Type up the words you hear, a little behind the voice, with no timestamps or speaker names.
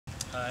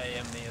I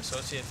am the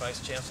Associate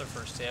Vice Chancellor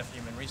for Staff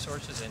Human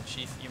Resources and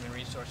Chief Human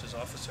Resources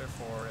Officer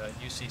for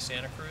UC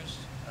Santa Cruz,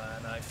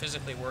 and I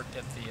physically worked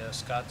at the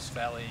Scotts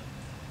Valley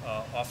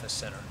Office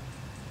Center.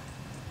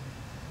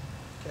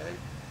 Okay,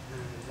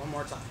 and one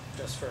more time,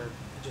 just for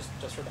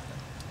Becca.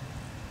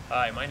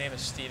 Hi, my name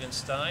is Stephen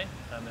Stein.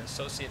 I'm an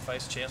Associate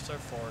Vice Chancellor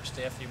for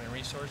Staff Human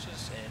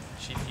Resources and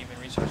Chief Human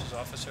Resources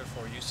Officer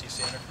for UC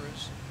Santa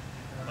Cruz.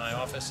 My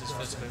office is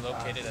physically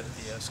located at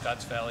the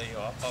Scotts Valley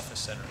Office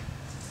Center.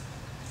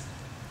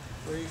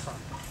 Where are you from?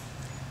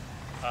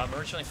 I'm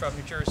originally from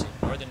New Jersey,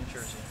 northern New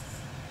Jersey.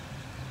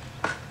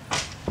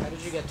 How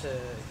did you get to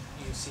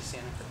UC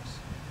Santa Cruz?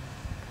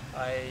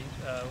 I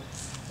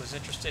was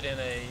interested in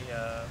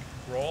a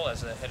role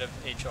as a head of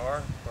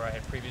HR where I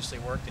had previously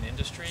worked in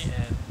industry,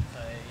 and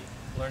I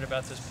learned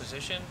about this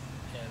position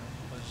and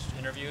was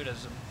interviewed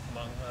as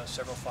among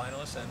several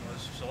finalists and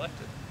was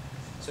selected.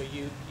 So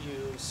you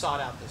sought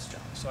out this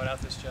job? Sought out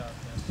this job,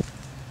 yes.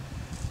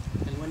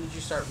 And when did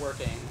you start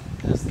working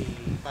as the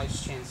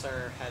Vice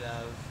Chancellor, Head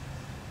of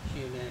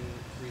Human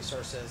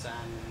Resources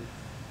and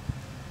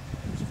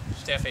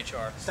Staff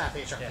HR. Staff HR,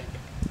 Yeah. thank you.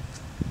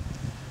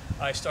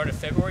 I started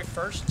February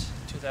 1st,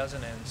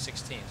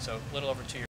 2016, so a little over 2 years.